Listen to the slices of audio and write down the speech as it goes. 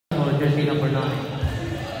jersey number 9.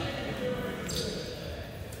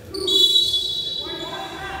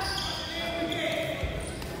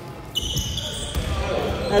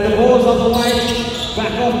 And the ball's on the way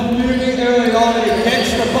back off to Newby early on, and he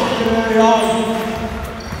gets the bucket early on.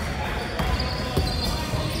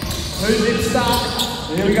 Who's in start?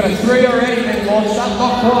 Here we got a 3 already, then launched up,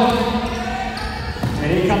 not quite.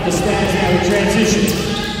 And here comes the stands now in transition.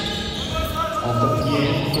 Off to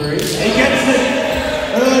Pierre, 3. He gets it!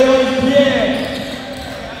 Early on Pierre.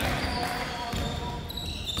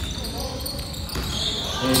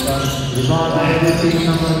 Here comes Rebound,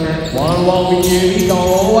 number 10. 1-on-1 with Newby, going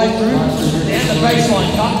all the way through. Down the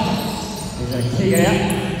baseline cut. He's going to kick it out.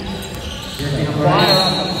 Fire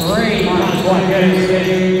up the 3. Can't quite get it.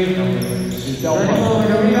 He's dealt with the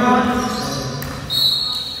rebound.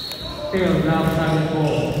 Still now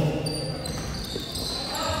 7-4.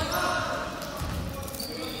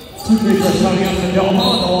 2 people coming up to Delma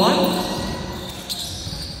on the line.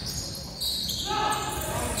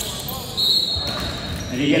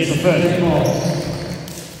 And he gets the first ball.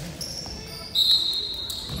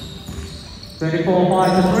 24-5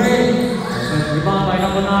 to 3. Rebound by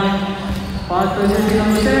number 9. Pass to jersey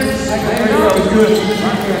number 10. Second free throw is good.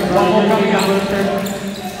 One more coming up.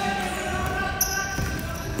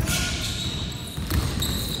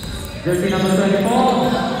 Jersey number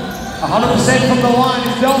 34. 100% from the line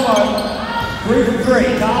is Delmo. 3 from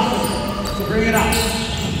 3. Carson to bring it up.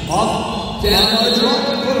 Off. Down low drop.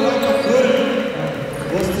 Put it over. Good.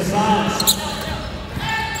 What's the silence?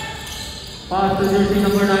 Pass to jersey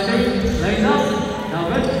number 19. Lays up. Now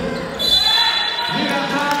good. You got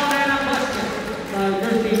foul and a basket.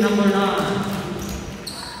 Jersey number 9.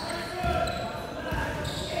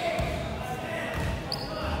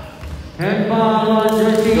 Head ball on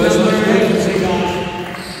jersey number 8.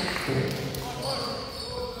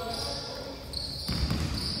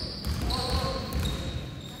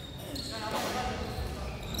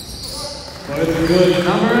 Good.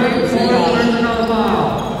 Number 8, personal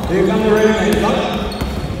foul. Here come the Renegades.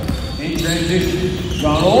 In transition.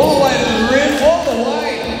 Going all the way to the rim, all the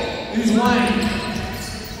way. He's Wayne.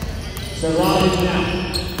 So Riley's now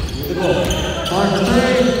with the ball. Mark 3.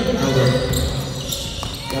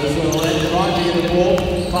 Goes to the left, right to get the ball.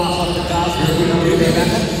 Pass off to Carson. Back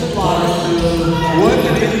up to Sublime.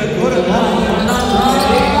 Working in the good at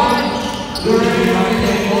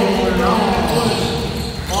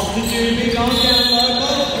off to Newby, going down low.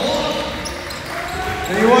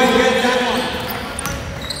 And he won't get that one.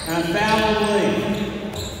 And a foul on the lead.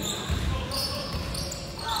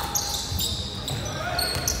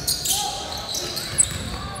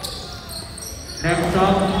 Next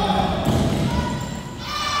up.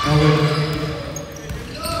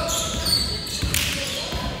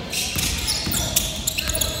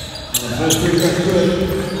 The first free throw good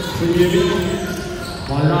for Newby.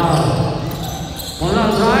 1 love. 1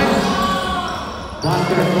 love drive.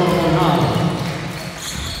 Basket for 1 love.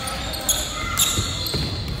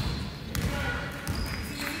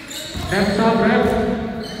 Next up, rep.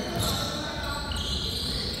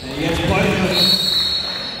 And he gets both of them.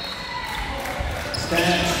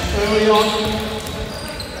 Stands early on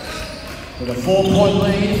with a 4-point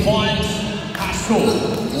lead. Finds Haskell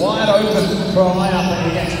wide open for a layup, and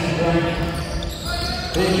he gets it to break.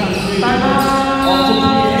 Here comes Newby. Off to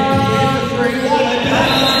Pierre for 3. Wide open.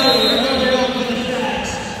 For the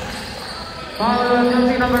Stags. Foul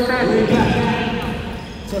jersey number 10. Recap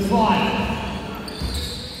to 5.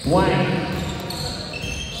 Wayne.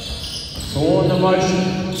 Saw the motion.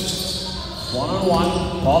 1-on-1.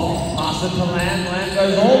 Off. Pass it to Lamb. Lamb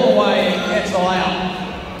goes all the way and gets the layup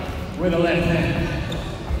with a left hand.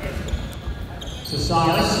 To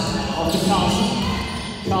Cyrus. Off to Carson.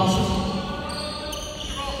 Carson.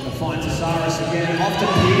 Going to find Cyrus again. Off to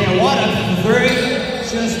Pierre. Wide open for 3.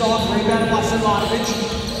 Just off. Rebound by Sedlanovic.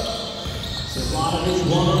 Sedlanovic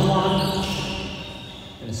 1-on-1.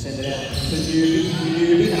 Going to send it out to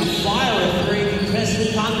Newby. Going to fire a 3. Contested.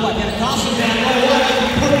 Can't quite get it. Carson down low. Wide open.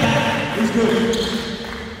 Put it back. He's good.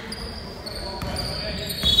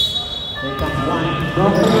 Here comes Wayne.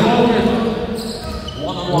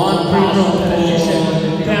 1-on-1 pass.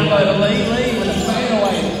 Down low to Lee with a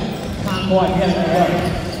fadeaway. Can't quite get it to go.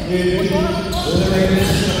 Newby with the rebound. Going to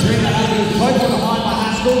bring it up. He's both behind by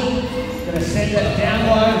Haskell. Going to send it down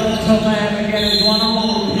low to Lamb again. He's 1-on-1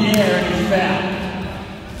 with Pierre and he's fouled.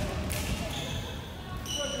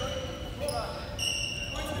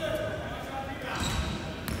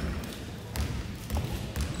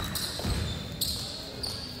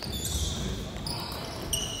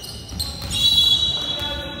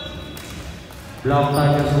 Block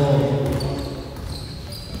target goal.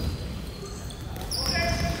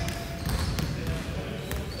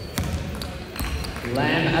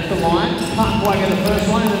 Lamb at the line. Can't quite get the first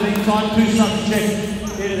one. In the meantime, two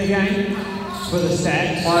substitutes into the game for the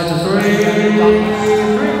Stags. 5 to 3. 3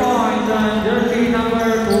 points and jersey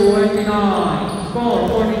number 29. Score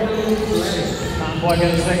 42-20. Can't quite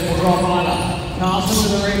get the second drop either. Carlson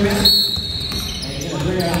with the rebound. And he's going to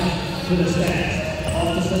bring it up to the Stags. Off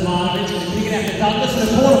to Stefanovic. Pick it out to Douglas in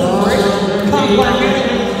the corner for three. Can't quite get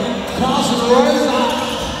it. Carlson rose up.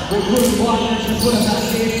 We couldn't quite manage to put it back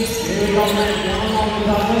in. Here we go, man. Down on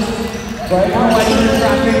Douglas. Break away through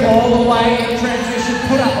traffic all the way in transition.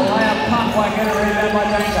 Put up a layup. Can't quite get a rebound by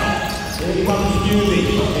Danger. Here comes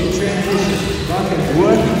Newby in transition.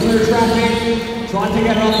 Working through traffic. Trying to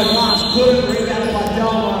get her off the glass. Couldn't. Rebounded by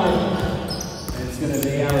Delmo. And it's going to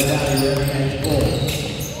be Arizona Renegades ball.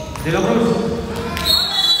 De La Cruz.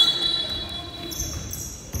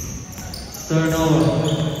 Turnover.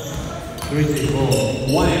 Grizzly ball.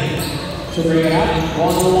 Wayne to bring it up.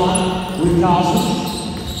 1-on-1 with Carlson.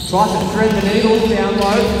 Tries to thread the needle down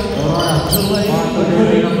low. To the lead.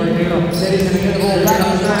 Said he's going to get the ball back.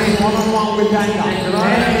 1-on-1 with Danger.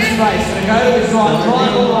 And in space. Going to go to his right.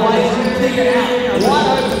 Drive all the way. He's going to kick it out. Wide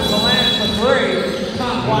open to Lamb for three.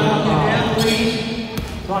 Can't quite knock it down. Lead.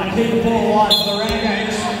 Trying to keep the ball alive for the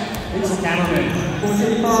Renegades. It's a cameraman.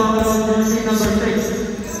 45, number 6.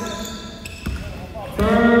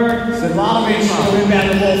 Stefanovic will inbound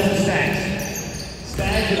the ball for the Stags.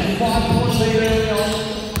 Stags with a 5-point lead early on.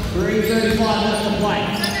 3:35 left to play.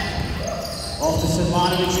 Off to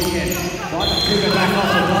Stefanovic again. Tried to pick it back off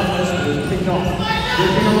the Douglas, but it was picked off.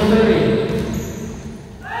 Jersey number 30.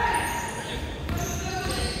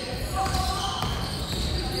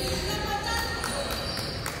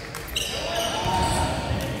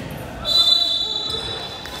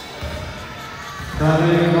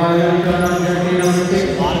 Traveling by return on jersey number 6.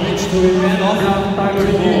 Stefanovic to inbound off.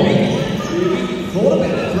 Thought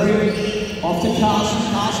about it. Three. Off to Carlson.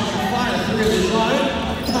 Carlson can fire through the zone.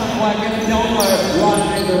 Can't quite get the Delmo right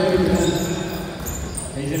in the rebound.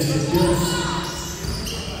 He's going to secure it.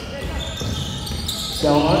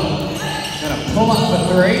 Delmo going to pull up for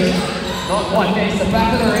three. Not quite gets the back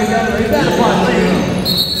of the rebound. Rebounded by Lee.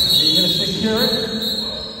 He's going to secure it.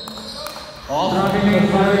 Off. Can't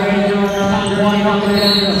quite knock it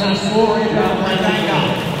down. Has 4 rebound by Danger.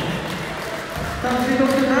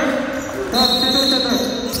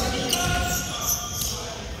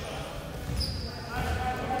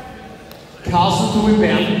 Carlson to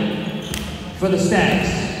inbound for the Stags.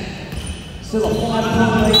 Still a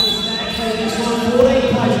 5-point lead. Stags lead this one.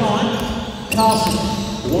 14 plays 9. Carlson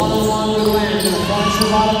 1-on-1 with Lamb. Going to find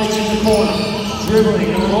Stefanovic in the corner.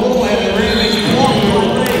 Dribbling. Going all the way to the rim. He's blocked by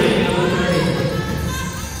Lee.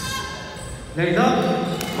 Next up,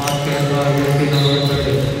 basket by jersey number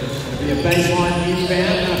 30. Be a baseline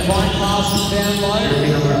inbound. Going to find Carlson down low.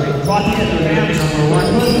 Jersey number 6. Try to get the bounce. Number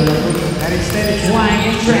 1. And instead it's Wang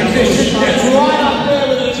in transition. Gets right up there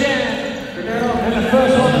with a jam. And the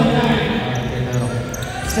first one of the game.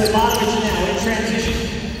 Stefanovic now in transition.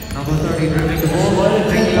 Number 30 dribbling the ball.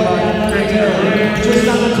 Just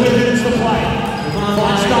under 2 minutes to play.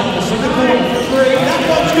 Finds Douglas in the corner for three. That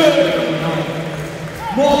one's good.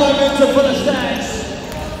 More momentum for the Stags.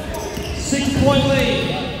 6-point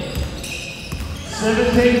lead.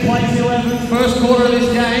 17 plays 11. First quarter of this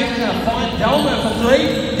game. Going to find Delmo for three.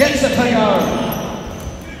 Gets the PO.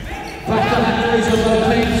 Back to back threes of both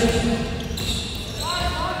teams.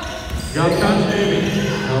 Jump shot.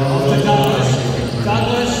 Off to Douglas.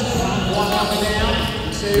 Douglas. One up and down.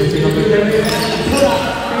 Jersey number 30. Put up.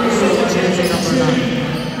 Jersey number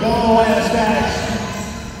 9. Going away the Stags.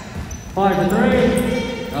 5 to 3.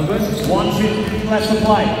 Albert. 1:50 left to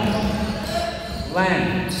play.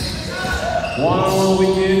 Lamb. 1-on-1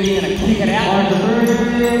 with Newby, going to kick it out. They're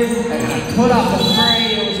going to put up the three.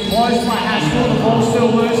 It was close by Haskell. The ball still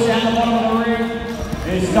loose down the bottom of the rim.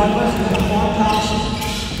 There's Douglas. He's going to find Carlson.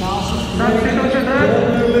 Carlson. Ball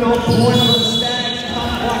movement on point for the Stags.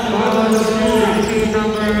 Can't quite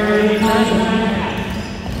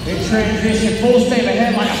in transition. Full steam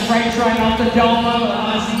ahead like a freight train up to Delmo.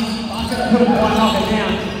 Not going to put it quite knock it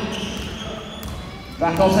down.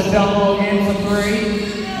 Back off to Delmo again for three.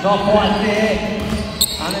 Not quite there.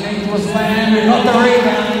 Underneath was Lamb. We got the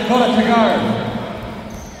rebound. Got it to go.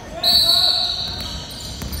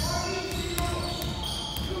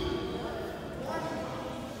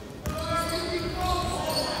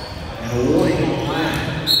 And a warning on Lamb.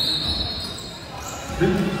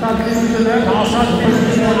 Carlson puts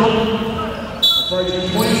this one up. Approaching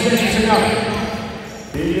 20 seconds to go.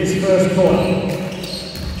 In this first quarter.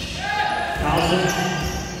 Carlson.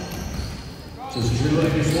 Just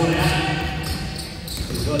dribbling this one out.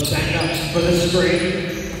 He's got Danger for the screen.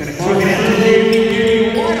 Going to kick it out to Newby.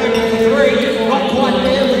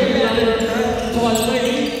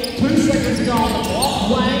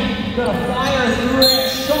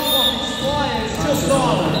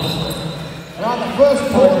 Now the first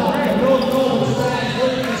quarter, the North Northern Stags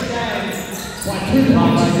leading this game by 2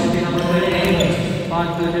 points. Jersey number 38. Pass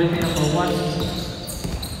to jersey number 1.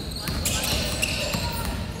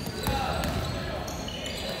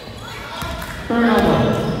 Turnover.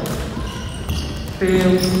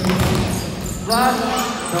 Steal. Flash.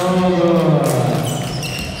 Turnover.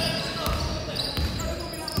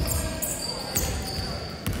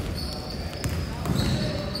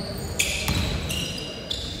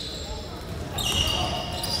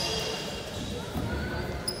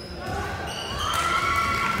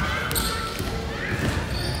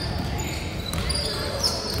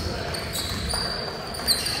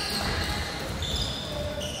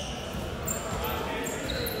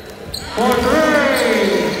 For 3.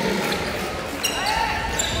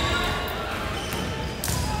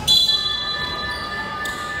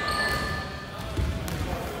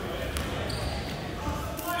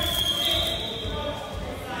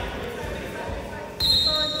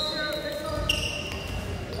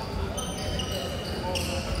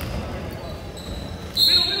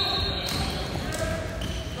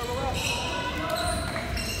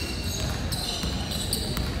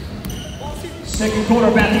 Second quarter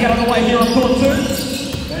about to get on the way here on court 2.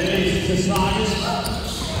 Renegades to Sagas.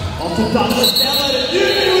 Off to Douglas. Down low to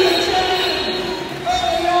Newby with a jam.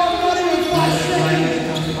 Early on, not even 5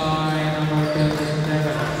 seconds.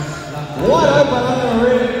 Wide open under the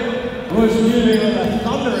rim. Was Newby with a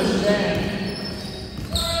thunderous jam.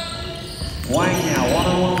 Wang now,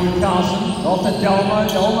 one-on-one with Carlson. Off to Delmo.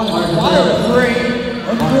 Delmo fire at 3.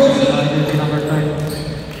 And drills it.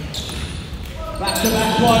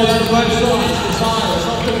 Back-to-back blows on both sides. Desirous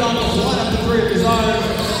off the Douglas, right up the 3 of his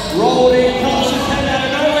own. Rolled in, Carlson came out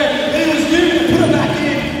of nowhere. He was due to put it back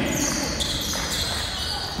in.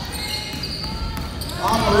 A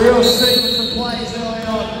real sequence of plays early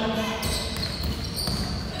on.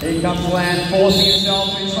 Here comes Land, forcing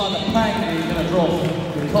himself inside the paint, and he's going to draw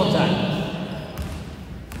with contact.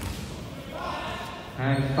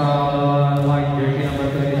 And foul, white jersey number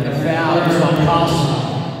 30. And a foul, this one, Carlson.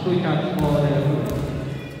 2 shots for the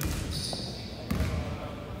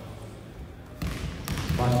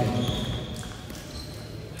basket.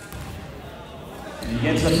 And he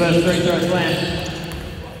gets the first free throw slam.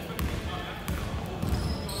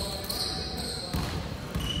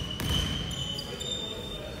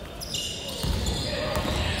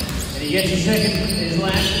 And he gets the second, his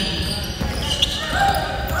lap.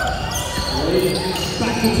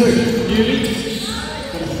 Back to 2, Newby.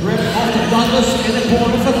 Threat off to Douglas in the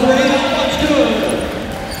corner for 3. That one's good.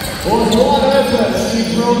 Was wide open. He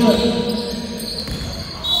drilled it.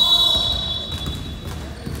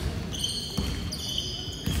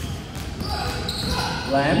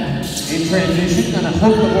 Lamb in transition and a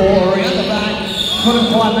hook the ball around the back. Couldn't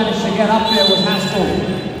quite manage to get up there with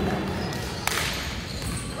Haskell.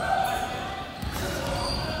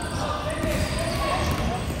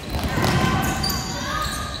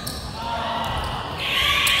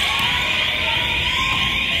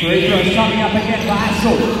 3 throws coming up again for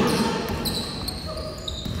Haskell.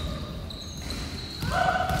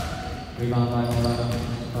 Rebound by Morano.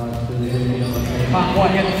 Can't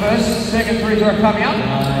quite get the first. Second free throw coming up.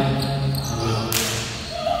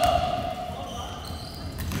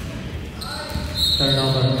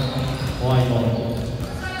 Turnover. White ball.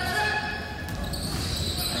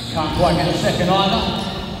 And can't quite get the second either.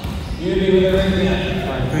 Newby with a rebound.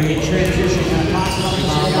 In transition, going to pass it off to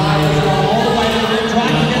Cigars. All the way to the rim,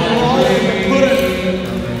 trying to get the roll, but couldn't.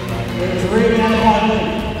 There's a rebound by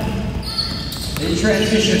Lee. In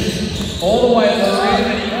transition, all the way to the rim,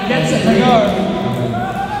 and he gets it to go.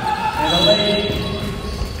 And the lead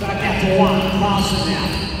back out to 1. Carlson now.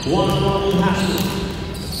 1-on-1 with Haskell.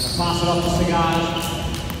 Going to pass it off to Cigars.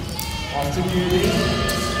 Off to Newby.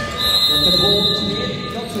 Got the ball to the end.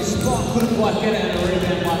 Got to a spot, couldn't quite get it, and a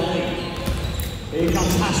rebound by Lee. Here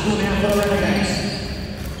comes Haskell now for the Renegades.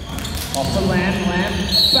 Off to Lamb,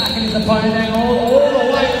 back in his opponent angle, all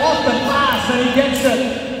the way off the glass, and he gets it.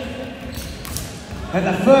 And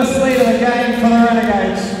the first lead of the game for the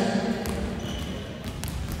Renegades.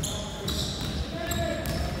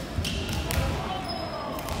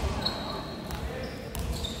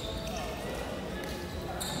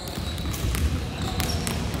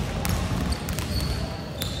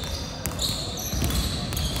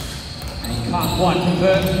 Can't quite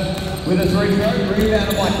convert with a 3-throw,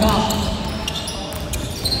 rebounded by Carlson.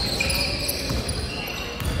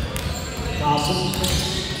 Carlson,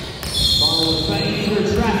 following fake through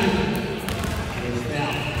traffic, and he's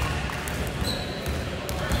fouled.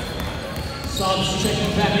 Subs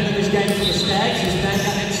checking back into this game for the Stags. His man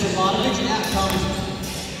against Slavanovic. Out comes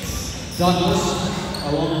Douglas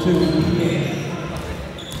along to Pierre.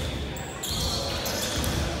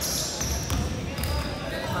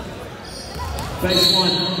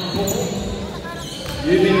 Baseline ball.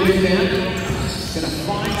 Moving rebound. Gonna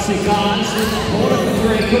find Cigars. Corner for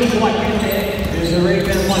three. Couldn't quite get there. There's a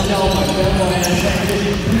rebound by Delmo. Delmo in a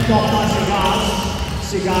transition. Picked off by Cigars.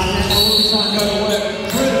 Cigars now looking to try and go to work.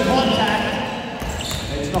 Through the contact.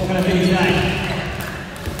 It's not going to be today.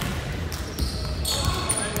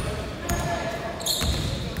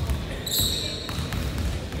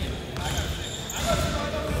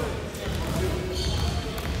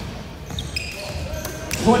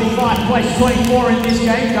 Plays 24 in this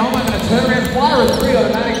game. Delmo going to turn around, fire a three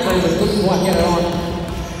automatically, but couldn't quite get it on.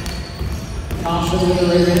 Carson with the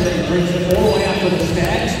rebound and brings it all the way up to the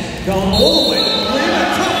Stags. Going all the way to the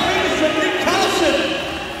rebound. Tough finish from Nick Carson.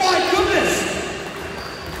 My goodness.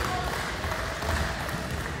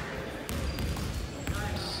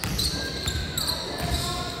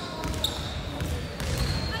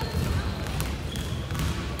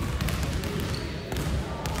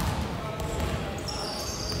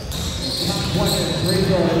 Free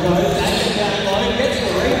throw to go. David down low, gets the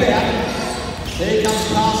rebound. There comes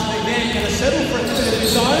Carson again, going to settle for a third of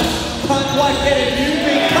his own. Can't quite get it.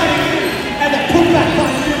 Newby cutting in, and the putback by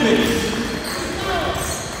Newby.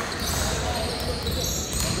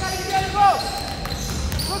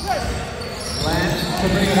 Land to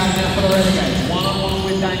bring it up now for the Renegades. One-on-one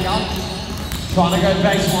with Dango. Trying to go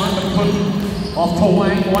baseline, but put off to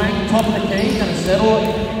Wang. Wang, top of the key, going to settle it.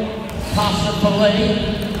 Pass it for Lee.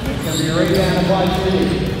 It's going to be rebounded by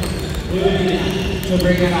Judy. Judy to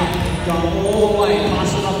bring it up. Going all the way,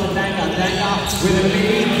 pass it off to Danga. Danga with a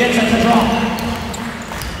mini, gets it to drop.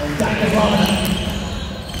 And Danga's running it.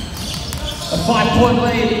 A 5-point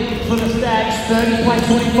lead for the Stags,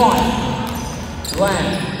 30-25. Lamb,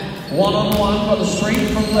 one-on-one, got the stream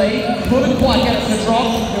from Lee. Couldn't quite get it to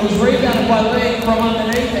drop. It was rebounded by Lee from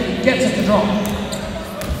underneath, and he gets it to drop.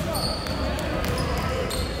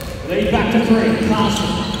 Lead back to three, Carson.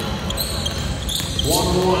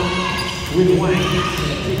 One-on-one with Wayne.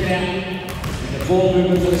 Kick it out. And the ball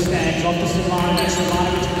movement for the Stags. Off to Silvanovic.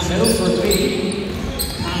 Silvanovic going to settle for a feed.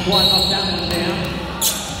 Can't quite knock that one down.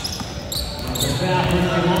 It's about from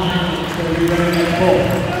behind. It's going to be Renegades ball.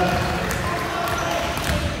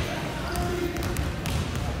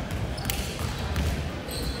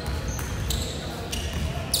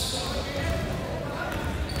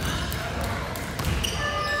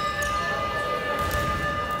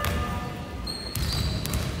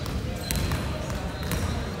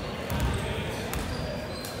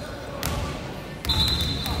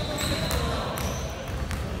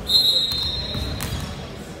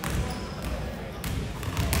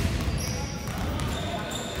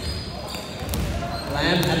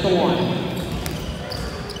 Lamb at the one.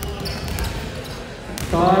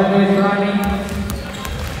 Time is running.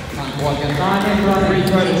 Can't quite get it. Time is running. Free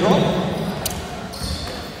throw to drop.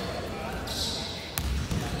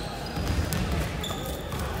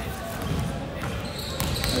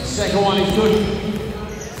 The second one is good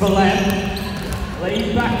for Lamb.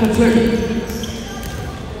 Lead back to two.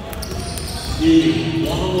 Beauty.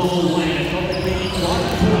 One-on-one with Wayne. It's not the key. Right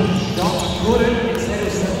to put up. Shot. Couldn't. Instead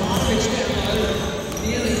of Silvanovic down low.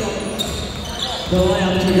 Nearly got the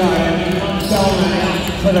layup to go. And he comes Delman out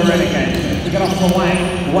for the Renegades. Pick it off for Wayne.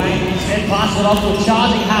 Wayne instead passes it off to a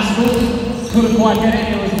charging Haskell. Couldn't quite get it.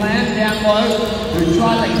 It was Lamb down low who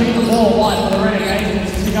tried to keep the ball wide for the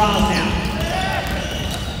Renegades. It's Cigars now.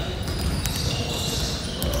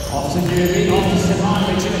 Off to Newby, off to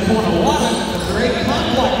Silvanovic in the corner. One at the three. Can't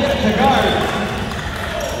quite get it to go.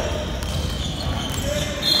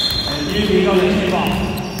 And Newby got the tip off.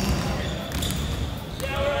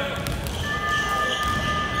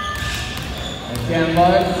 And down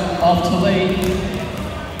low, off to Lee.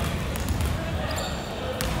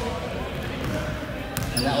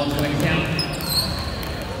 And that one's going to count.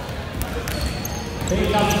 Here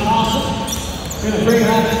comes Carson. Going to bring it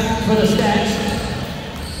up for the Stags.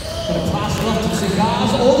 Going to pass it off to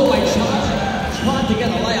Cigars, all the way charging. Tried to get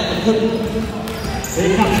a layup, but couldn't.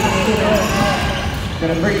 Here comes Haskell.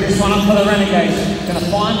 Going to bring this one up for the Renegades. Going to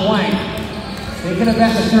find Wayne. Thinking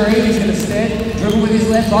about the three, he's going to stand, dribble with his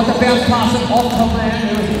left, like the bounce pass it off to Lamb,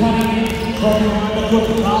 who is coming in from behind the foot,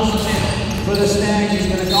 passes it for the Stags. He's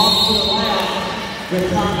going to go up for the layup, but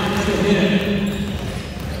can't manage to hit it.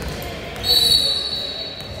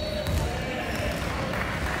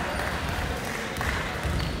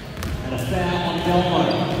 And a foul on Delmo.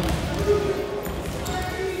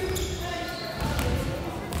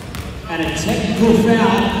 And a technical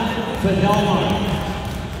foul for Delmo.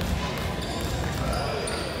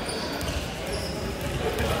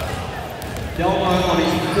 Delmo on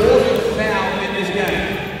his fourth foul in this game.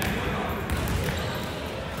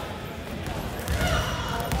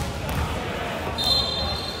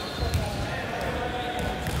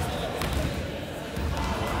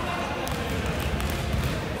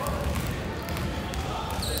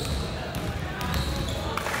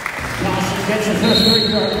 Gets the first free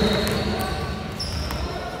throw.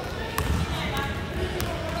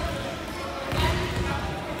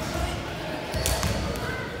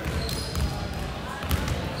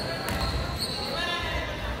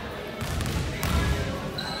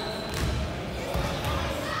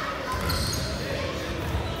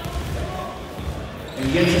 And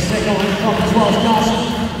he gets the second one from as well as Carson.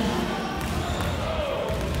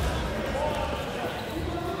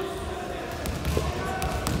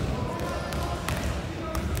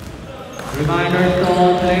 Reminder to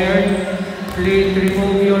all players, please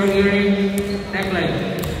remove your earring necklace.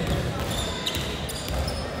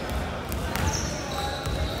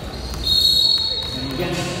 And he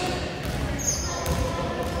gets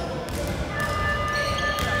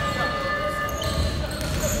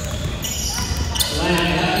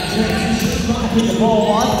the ball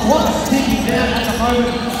line. What sticking down at the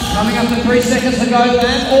moment. Coming up to 3 seconds to go,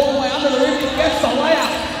 man. All the way under the rim. He gets the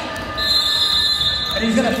layup. And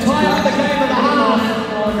he's going to tie up the game of the half.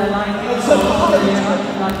 It's a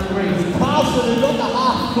pass it. He's got the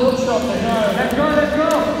half court shot to go. Let's go, let's go.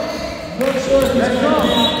 Not sure if Let's go.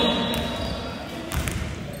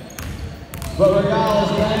 But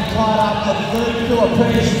regardless, game tied up at 32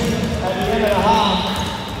 apiece at the end of the half.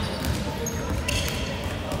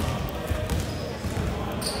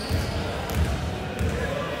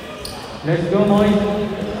 Let's go, boys.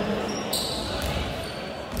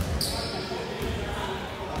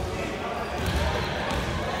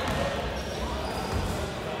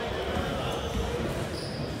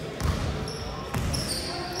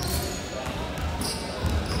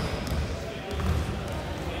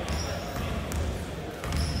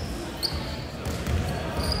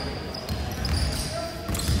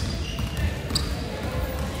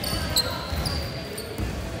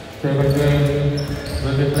 Second game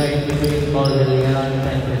will be played between Bulgaria and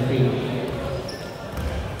Tennessee.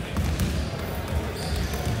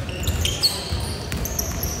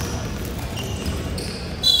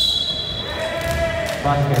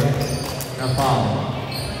 Basket, no foul.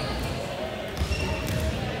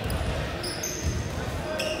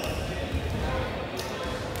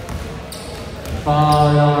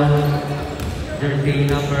 Foul on jersey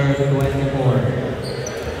number 24.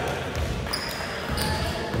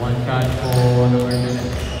 One shot for number 7.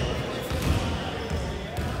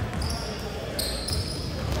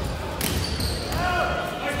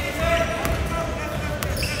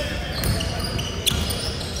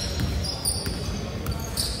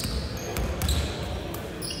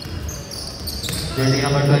 Jersey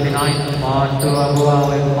number 29, pass to Abua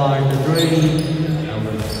with pass to 3.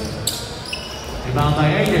 Rebound by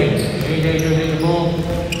AJ. AJ to hit the ball.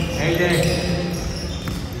 AJ.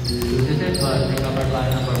 Loses it, but recovered by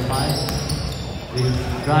number 5. He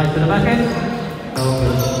drives to the basket. No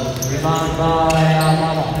good. Rebound by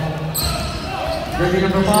Mama. Jersey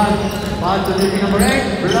number 5. Pass to jersey number 8.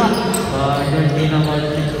 Blocked by jersey number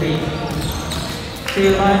 16.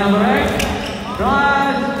 Steal by number 8.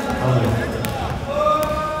 Drive. Oh.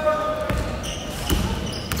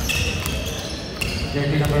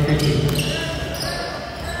 Jersey number 15.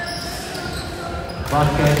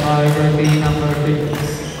 Basket by jersey number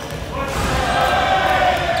 6.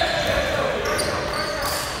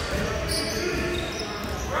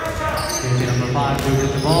 Jersey number 5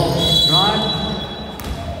 loses the ball. Drive.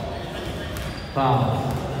 Foul.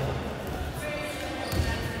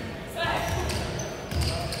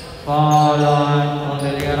 Foul on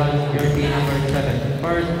the Leon's jersey number 7.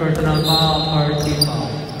 First personal foul, first team foul.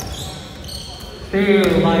 Steal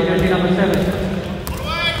by jersey number 7.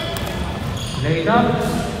 Laid up.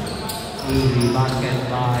 Easy basket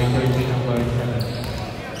by jersey number 7.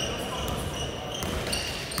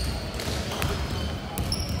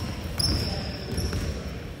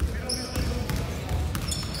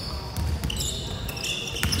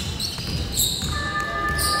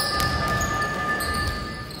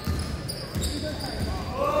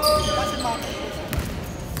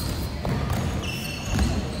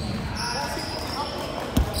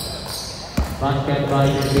 Basket by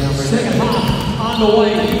jersey number 7. Second half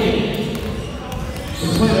underway here.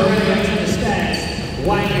 Between the Renegades and the Stags.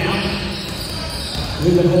 Wayne out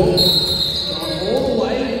with the ball. Gone all the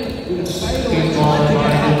way with a fadeaway trying to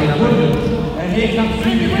get up and good. And here comes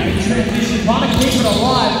Jimmy in transition. Trying to keep it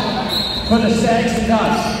alive for the Stags and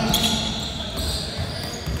does.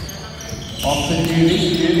 Off to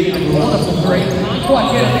Judy. A wonderful three. Can't quite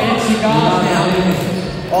get an answer guard now.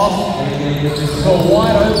 Off for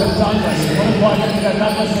wide open Douglas. What a quite good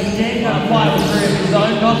Douglas again. Going to play with 3 of his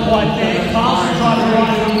own. Not quite there. Carson tried to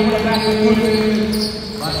ride it. Put it back with good.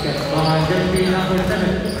 Basket by jersey number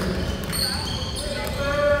 7.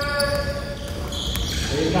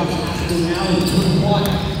 Here comes Haskell now, he's good point.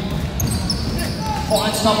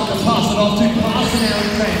 Finds someone to pass it off to. Carson now in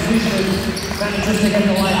transition. Manages to get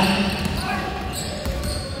the layup.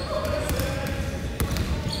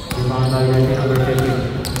 Rebound by jersey number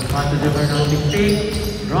 15. Pass to number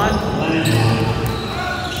 16. Run.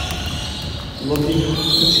 Looking to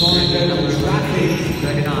try and go to the traffic.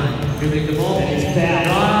 29. Dribbling the ball. And it's foul.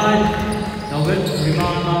 Run. No good.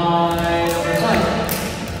 Rebound by number 5.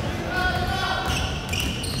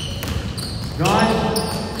 Run.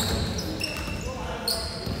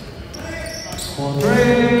 For 3.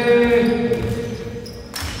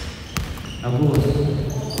 Abu with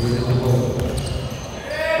the ball.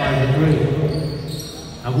 5-3.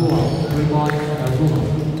 Abu, 3 points. Abu.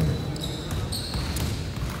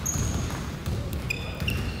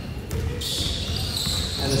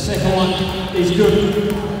 And the second one is good.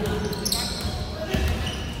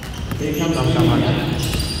 Here comes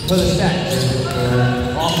for the stats.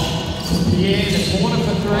 Off. Pierre in the corner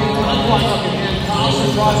for 3. Can't quite knock it down. Carlson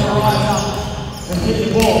tries to rise up and hit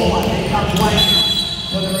the ball. But here comes Wayne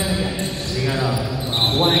for the Renegades.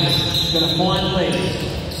 Wayne's going to find lead.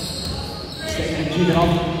 Going to kick it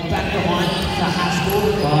off. Back behind to Haskell.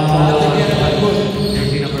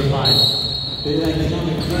 Jersey number 5. Here they come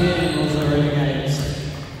again on the Renegades.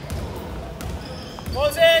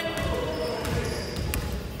 Close it!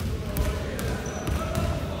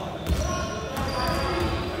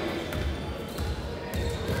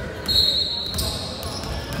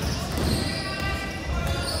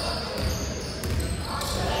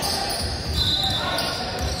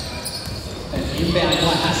 Inbound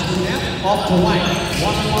by Haskell now, off to Wayne.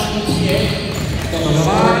 1-on-1 with Pierre. Got the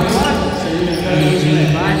fire. So you're going to go to the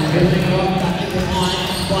back. Back in behind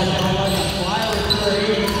by Dolo. The fire with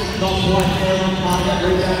 3. Not quite there on target.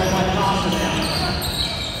 Rebound by Carson now.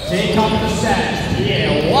 Here comes the Sags.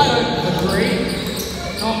 Pierre wide open for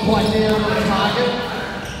 3. Not quite there on the target.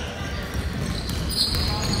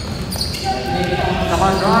 Come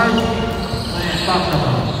on, drive. Stop the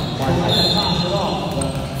Tried to pass it off,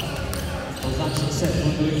 but was unsuccessful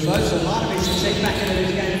in doing so. So Martovich should check back into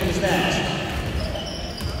this game for the Stags.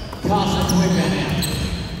 Carson to inbound now.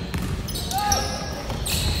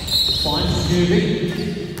 Finds Juby.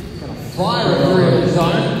 Gonna fire it through in the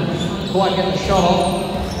zone. Can't quite get the shot off.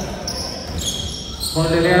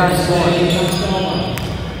 Cordillera score.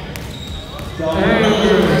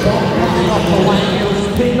 Off the Wayne. It was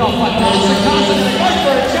picked off by Carson. Carson goes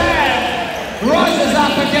for a jam. Rises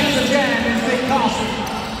up and gets the jam. It's Nick Carson.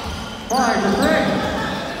 5-3.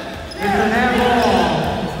 It's an air ball.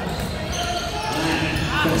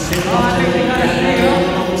 Going to sit off the lead.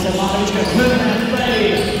 Sedlanovic going to put him out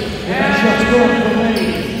lead. And shot's good for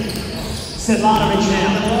lead. Sedlanovic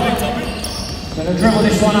now. Going to dribble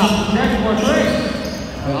this one up. Next for 3.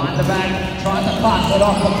 Behind the back, trying to pass it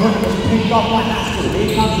off, but it was picked off by Haskell.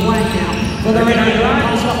 Here comes Wayne now. For the Renegades,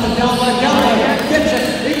 comes up to Delbo. Gets it.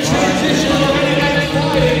 In transition, the Renegades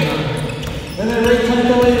fighting. And then reclaim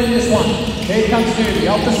the lead in this one. Here comes Judy,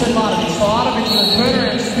 off to Sedlanovic. Sedlanovic in the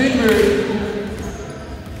turnaround spin move.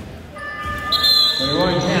 But it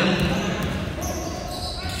won't count.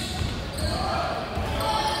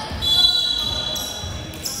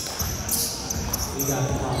 We got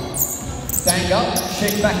the ball. Dank up,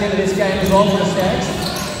 check back into this game as well for the Stags.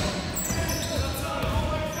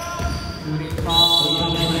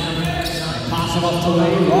 Pass it off to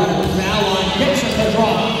Lee, right at the foul line, gets it to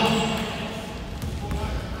drop.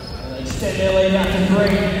 They extend their lead out to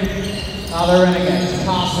 3. Other Renegades,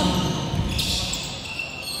 Carson.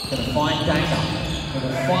 Going to find Dank up.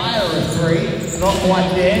 Going to fire a 3, not quite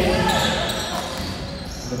there.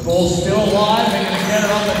 The ball's still alive, they're going to get it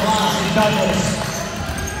on the glass in Douglas.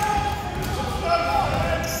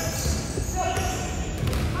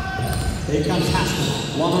 Here comes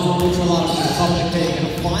Haskell, 1-on-1 with Sedlanovic at the top of the key.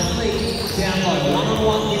 Going to finally down low,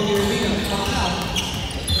 1-on-1 with Juby. Going to come up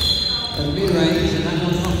at the mid-range, and that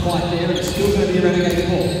one's not quite there. It's still going to be a Renegade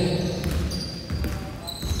ball.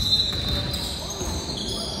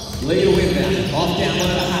 Lead a inbound, off down low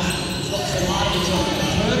to Haskell. He's got Sedlanovic on.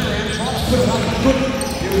 Turn around, try to put it up, but couldn't.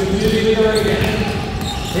 It was Juby with the rebound.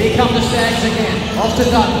 Here come the Stags again, off to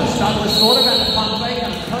Douglas. Douglas thought about the pump fake,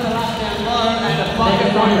 and put it up down low, and the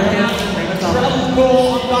bucket run down. Travel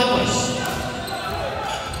ball on Douglas.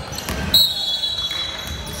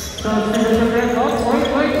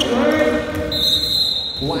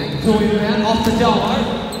 Wayne to inbound, off to Delmo.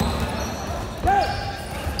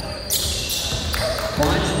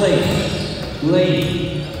 Finds Lee. Lee.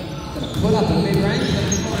 Going to put up a mid-range. Going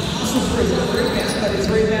to try and hustle for his own rebound, but it's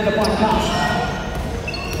rebounded by Carson.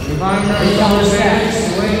 Here comes Stags.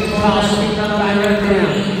 Carson back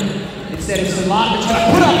down. It's Instead of Selmanovic going to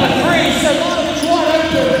put up a three. Selmanovic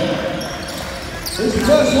wide open. This is the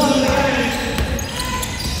first one of the game.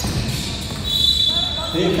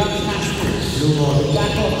 Here comes Haskell.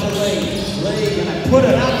 Back off to Lee. Lee going to put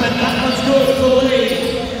it up, and that one's good for Lee.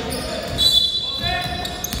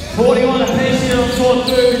 41 apiece here on court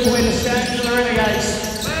 2 between the Stacks and the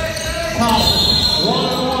Renegades. Carlson,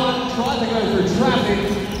 one-on-one, tried to go through traffic.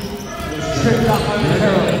 Was tripped up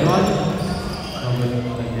momentarily.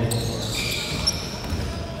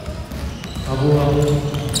 Abuha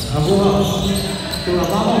to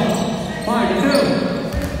Abamo. 5-2.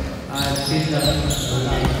 This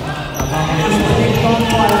one hit on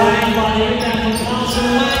by Lang by the inbound from Carlson.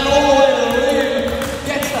 Lang all the way to the rim.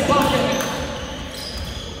 Gets the bucket.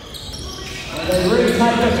 And they really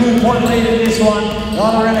take a 2-point lead in this one.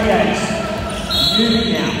 On the Renegades. Newby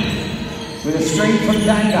now. With a string from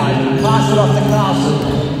Dangai. Pass it off to Carlson.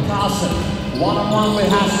 Carlson. One-on-one with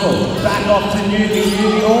Haskell. Back off to Newby.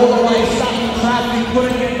 Newby all the way. Stuck in traffic.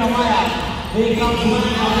 Couldn't get the layup. Here comes Lang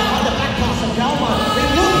on the back pass of Galma. It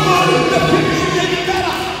looked good. The pitch is getting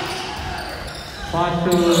better.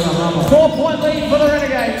 4-point lead for the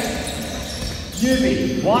Renegades.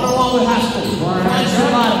 Newby. One-on-one with Haskell. Finds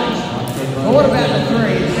Selmanovic. Thought about the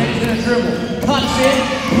three. Sends in a dribble. Cuts in.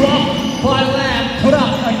 Blocked by Lamb. Put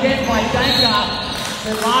up again by Dangar.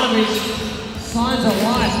 Selmanovic. Signs of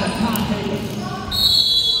life but can't keep it.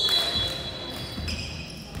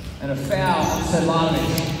 And a foul on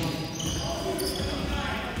Selmanovic.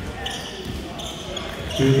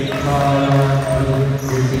 Shooting foul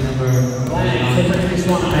number Lamb to bring this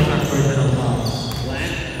one up.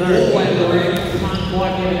 Third way to the rim. Can't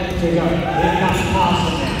quite get it to go. Here comes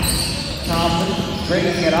Carlson now. Carlson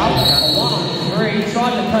bringing it up. A 1-on-3.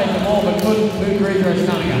 Tried to take the ball but couldn't. 2 free throws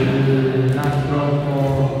coming up. Last throw for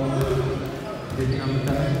number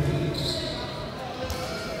 7.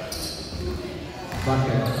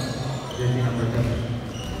 Bucket. Jersey number 7.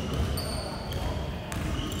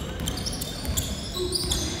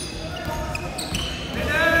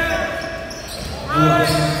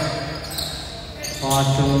 Pass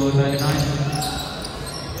to 39.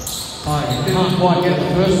 Can't quite get the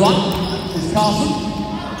first one. Is Carlson.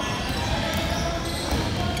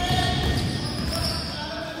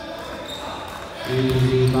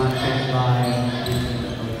 Easy basket by and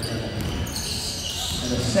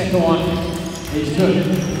the second one is good.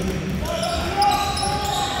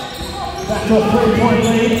 Back to a 3-point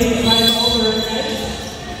lead.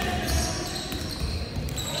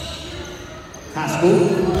 Haskell.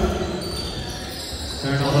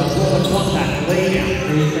 Turnover. Contact. Lee now.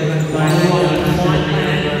 3 seconds by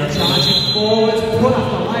Charging forwards. Put up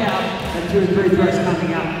the layup. And 2 free throws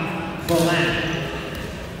coming up for Lamb.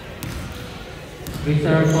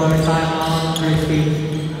 Reserve for timeout, 3 speed.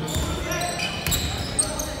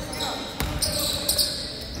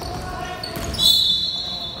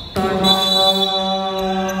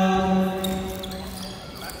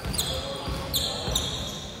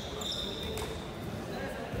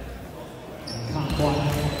 Can't quite.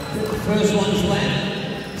 First one's Lamb.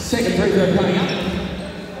 Second free throw coming up.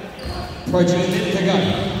 Approaching a minute to go.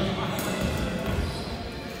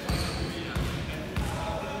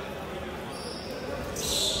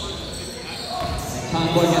 Can't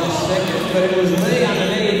quite get a second, but it was Lee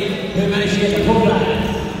underneath who managed to get the pullback.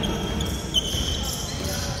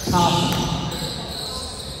 Carlson.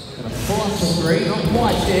 Going to pull up to 3, not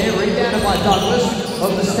quite there. Rebounded by Douglas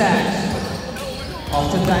of the Stacks. Off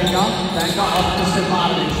to Dangar. Dangar off to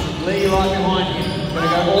Selmanovic. Lee right behind him. Going to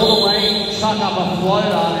go all the way, chuck up a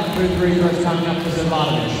floater, and 2 free throws coming up to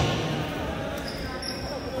Selmanovic.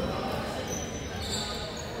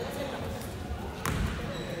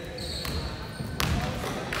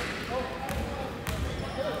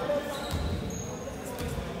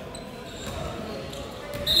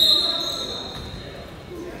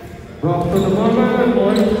 Drop to the moment,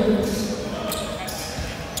 boys.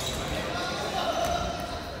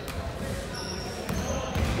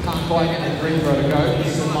 Can't quite get the free throw to go.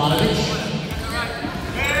 Selmanovic.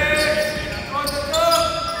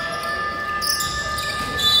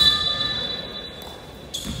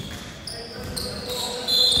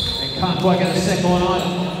 And can't quite get the second one either.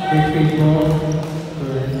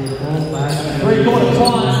 3-quarter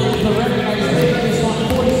time is the Renegades leading this one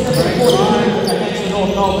 47-45 against the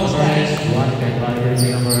North Melbourne Stacks.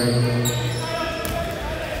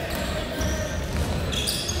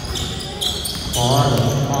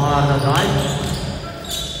 Mohan right.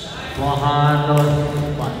 Mohan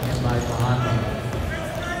by Mohan.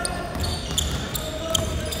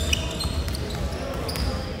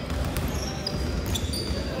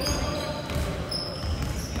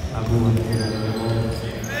 Abu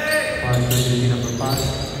Rod.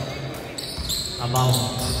 Abang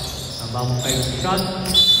fake shot.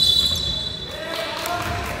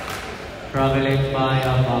 Struggling by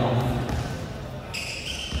Abang.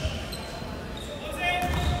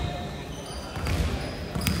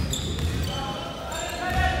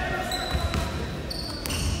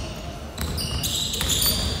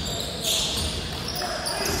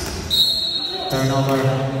 Turnover.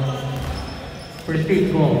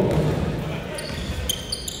 Prestige ball.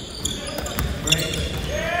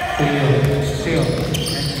 Steal.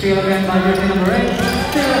 And steal again by jersey number 8.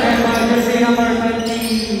 Steal again by jersey number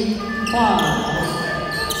 25.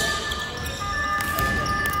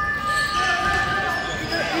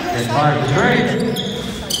 Good hard, great.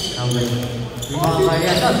 Now good. Rebound by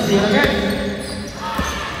Yata. Steal again.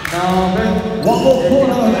 Now good. One more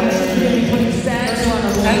quarter of action here between the Stags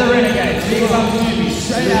and the Renegades. Here comes Newby,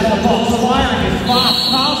 straight out of the box. Firing is fast.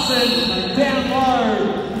 Carlson down low.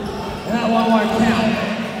 And that one won't count.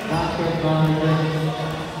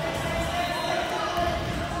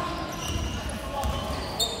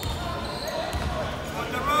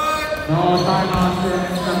 No timeout for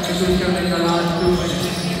substitution in the last 2 minutes.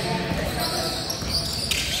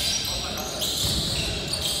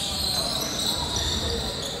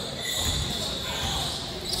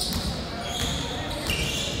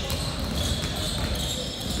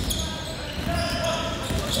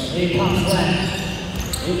 Here comes Lamb.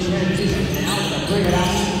 In transition now, going to bring it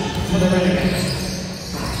up for the Renegades.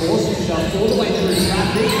 Force himself all the way through the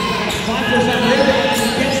traffic. Fight for that rebound and he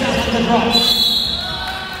gets that on the drop.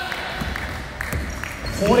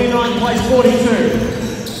 49 plays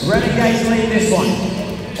 42. Renegades lead this one.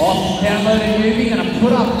 Off, downloaded Newby, going to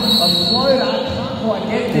put up a floater. Can't quite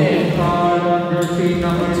get there.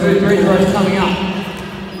 2-3 throws coming up.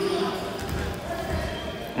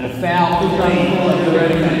 And a foul on the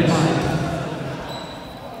Renegades.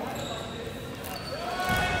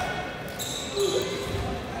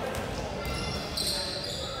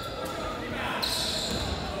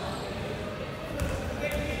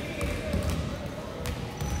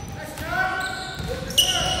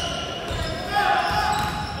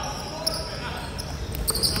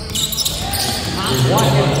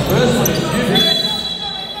 First one is Newby.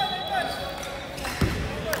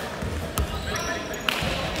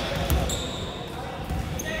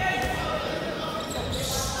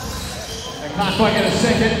 They can't quite get a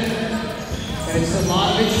second. And it's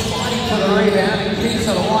Simonovic fighting for the rebound and keeps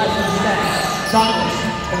it alive from the Stags. Douglas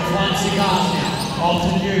going to find Cigars now. Off to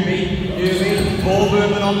Newby. Ball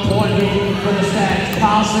movement on point for the Stags.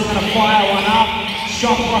 Carlson going to fire one up.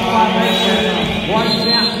 Shot block violation. Won't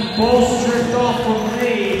count. Ball stripped off from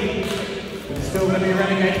Lee. But it's still going to be a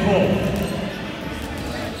Renegade ball.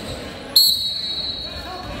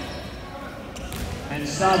 And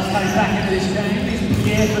Subs coming back into this game. This is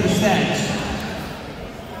Pierre for the Stags.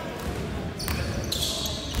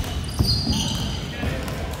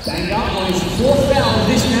 Banged up on his 4th foul of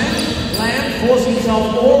this game. Lamb forcing himself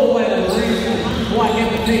all the way to the ring. Couldn't quite get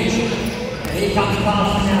the finish. And here comes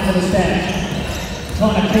Carlson now for the Stags.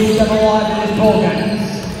 Trying to keep them alive in this ball game.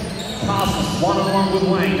 Carlson, one-on-one with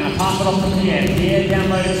Wayne. Now pass it off to Pierre. Pierre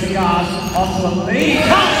downloaded Cigars. Off to the lead.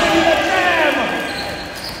 Carlson with a jam!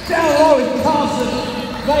 Down low is Carlson.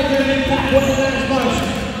 Making an impact when it matters most.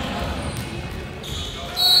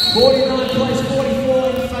 49 plays 44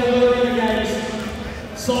 in favour of the Renegades.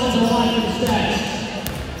 Signs of life for the Stags.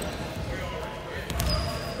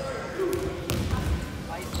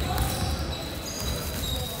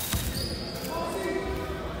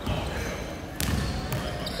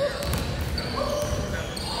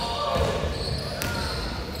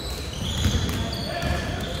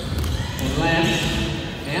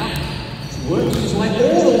 Works his way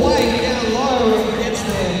all the way down low and he gets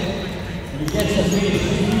there. And he gets the finish.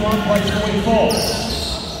 51 plays 44.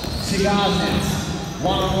 Cigars now.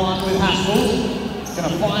 One-on-one with Haskell. Going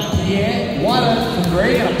to find Pierre. Wide open for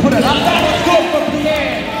 3. Going to put it up. That was good for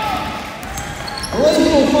Pierre.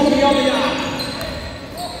 Lethal from the other arc.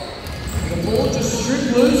 The ball just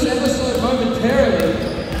stripped loose ever so momentarily.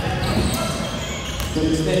 But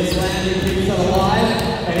instead it's landing, keeps it alive.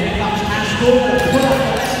 And here comes Haskell. Put up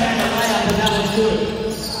the left-handed layup, and that was good.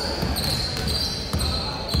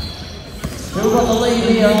 Still got the lead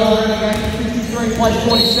here on the Renegades. 53 plays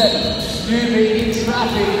 47. Newby in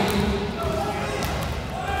traffic.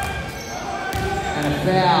 And a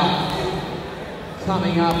foul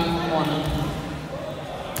coming up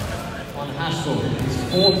on Haskell. His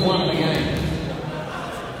 4th one of the game.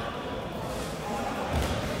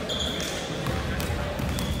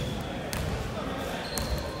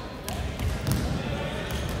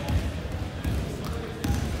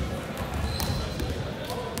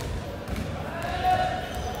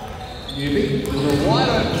 Newbie with a wide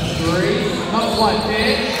open three, not quite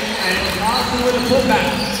there, and Carson with a putback.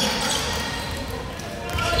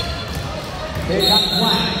 Here comes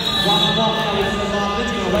Wang. One ball now is the line.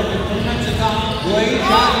 It's going to let the defensive up. Lee,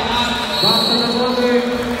 shot up. Carson is looking.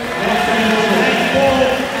 Next ball,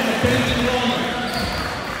 and the bench is on.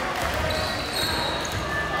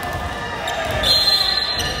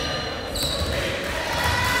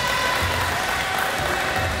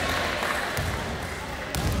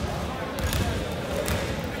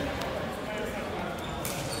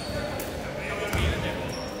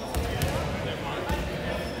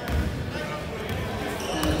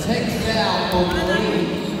 On the lead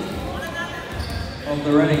of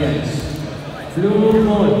the Renegades. Blue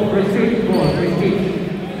ball, proceed ball, proceed.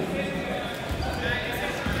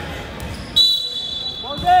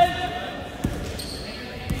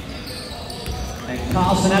 And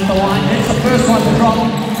Carlson at the line, hits the first one to drop.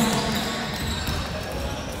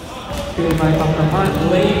 Still by Papa.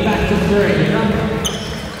 Lead back to three.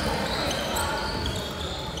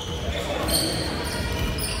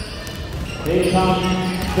 Here come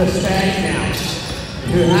the Stags now,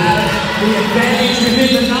 who have the advantage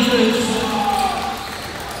within the numbers.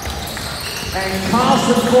 And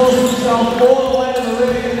Carson forced himself all the way to the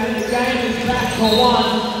ring, and the game is back to one.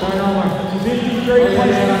 Turnover. 53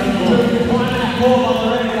 plays 52, point ball on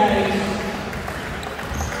the Renegades.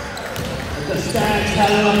 But the Stags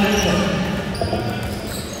have it on them.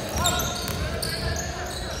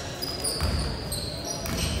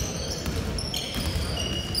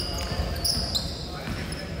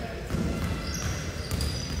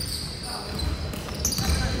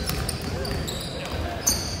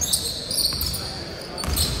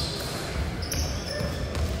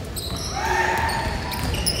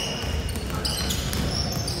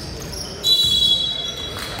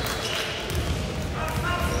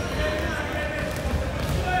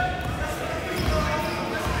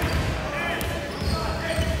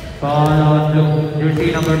 Foul on blue, jersey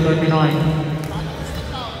number 39.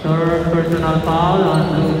 Third personal foul on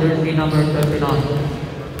blue, jersey number 39.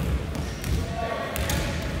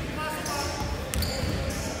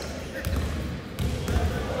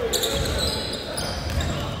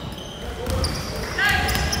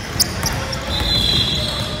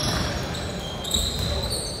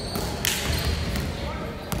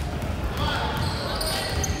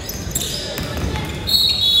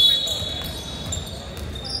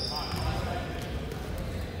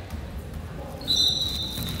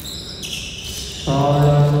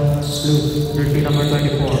 Blue, jersey number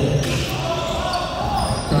 24.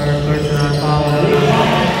 Third personal foul.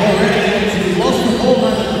 He lost the ball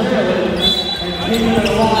momentarily and keeping it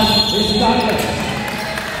alive is Douglas.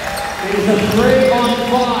 It is a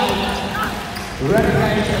 3-on-5.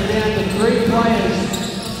 Renegades are down to 3 players.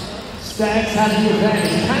 Stags have the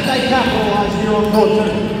advantage. Can they capitalise here on court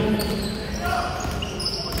 2?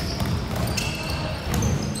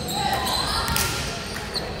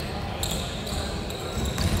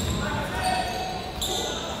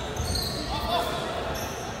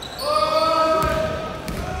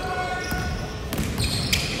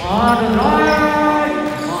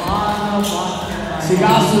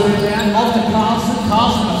 Sigasu rebound, off to Carlson.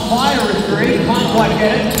 Carlson a fire three, can't quite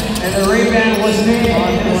get it. And the rebound was there.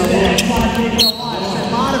 And the Stags trying to keep it alive.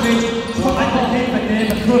 Stefanovic tried to keep it there,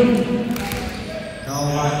 but couldn't.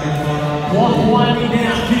 Clock winding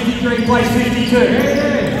down, 53 plays 52.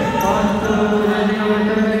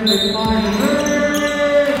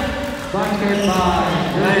 Bucket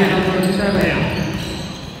by number 7.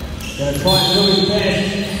 Gonna try and do his best.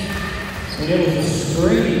 And it was a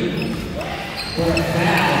screen. For a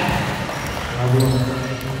foul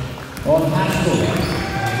on Haskell.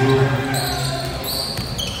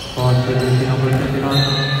 Foul to jersey number 29.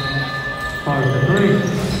 Foul to 3.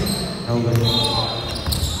 No good.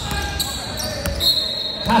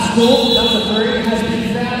 Haskell, number 3, has been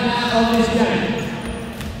fouled out of this game.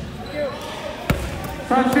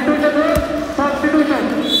 Substitution, substitution.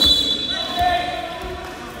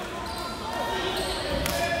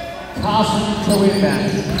 Carson to inbound.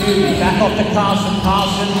 Newbie back off to Carson.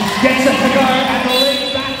 Carson gets it to go and the lead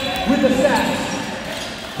back with the stats.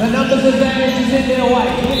 The numbers advantage is in their way.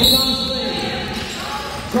 Here comes Lee.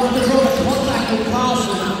 Trying to draw a contact with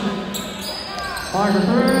Carson. Hard to 3.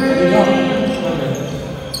 Here we go.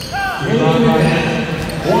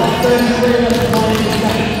 1:33 left to play in the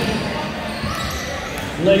game.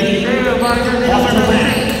 Lee. Off to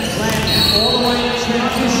Lang. Lang all the way to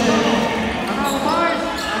transition.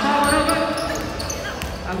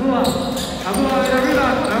 Agua, Agua.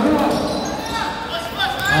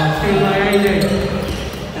 Still by AJ.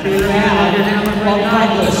 Still by AJ number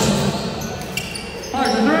 29. Hard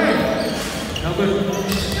to 3.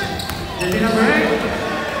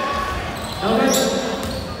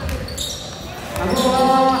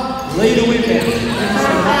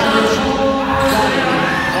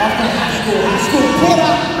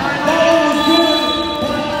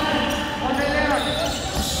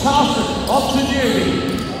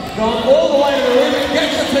 Newby. Going all the way to the rim and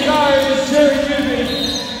gets it to go is Jerry Newby.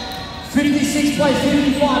 56 plays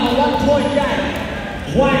 55, a 1-point game.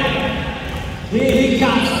 Wayne. Here he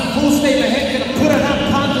comes. Full steam ahead, going to put it up,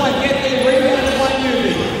 can't quite get there, rebounded by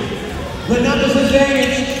Newby. The numbers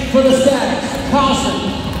advantage for the Stags. Carlson.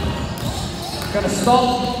 Going to stop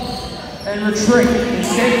and retreat.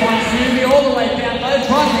 Instead finds Newby all the way down low,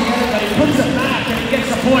 trying to get it, but he puts it back and he gets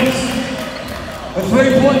the points. A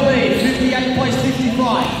 3-point lead, 58 plays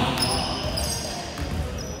 55.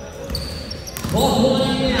 Clock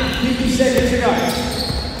winding out, 50 seconds to go.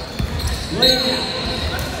 Lead out.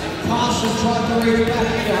 Carson tried to reach back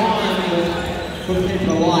behind, but couldn't hit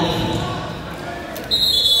the light.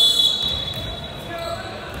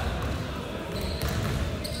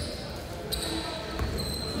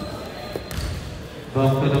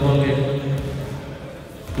 Back to the ball game.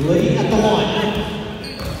 Lee at the line.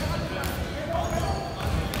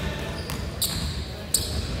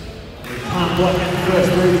 They can't block in the first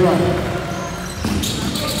free throw.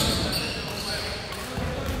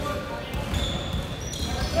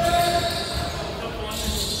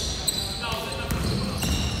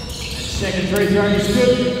 Second free throw is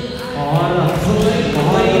good.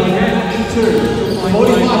 Lee again.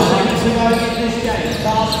 45 seconds to go in this game.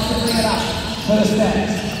 Carlson to bring it up for the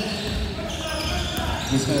Stags.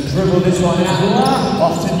 He's going to dribble this one out.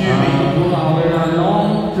 Off to Newby.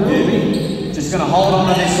 Newby just going to hold on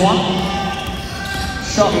to this one.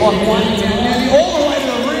 Shot block one. Newby all the way to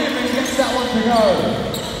the rim and gets that one to go.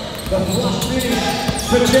 The flush finish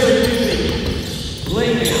for Jerry Newby.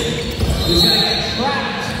 Lee now. He's going to get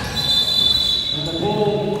trapped. And the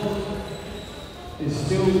ball is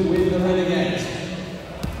still with the Renegades.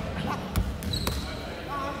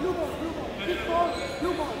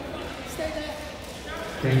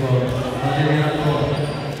 Take ball.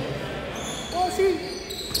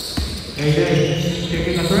 AJ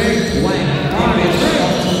taking a three. Wayne.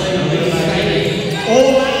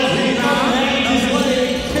 All that is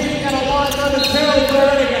keeping it alive momentarily for the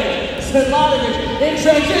Renegades. Sedlanovic in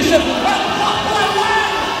transition.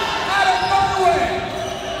 Out of nowhere.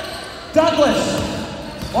 Douglas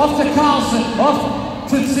off to Carlson. Off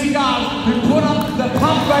to Zigard, who put up the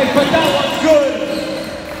pump fake, but that one's good.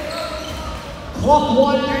 Clock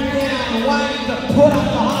winding down, Wayne to put up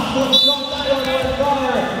the half-court shot, that one won't go.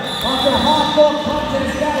 After half-court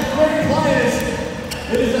contest, down 3 players,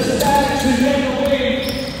 it is the Stags who get the win.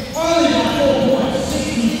 Only by 4 points,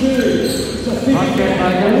 62 to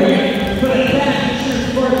 50.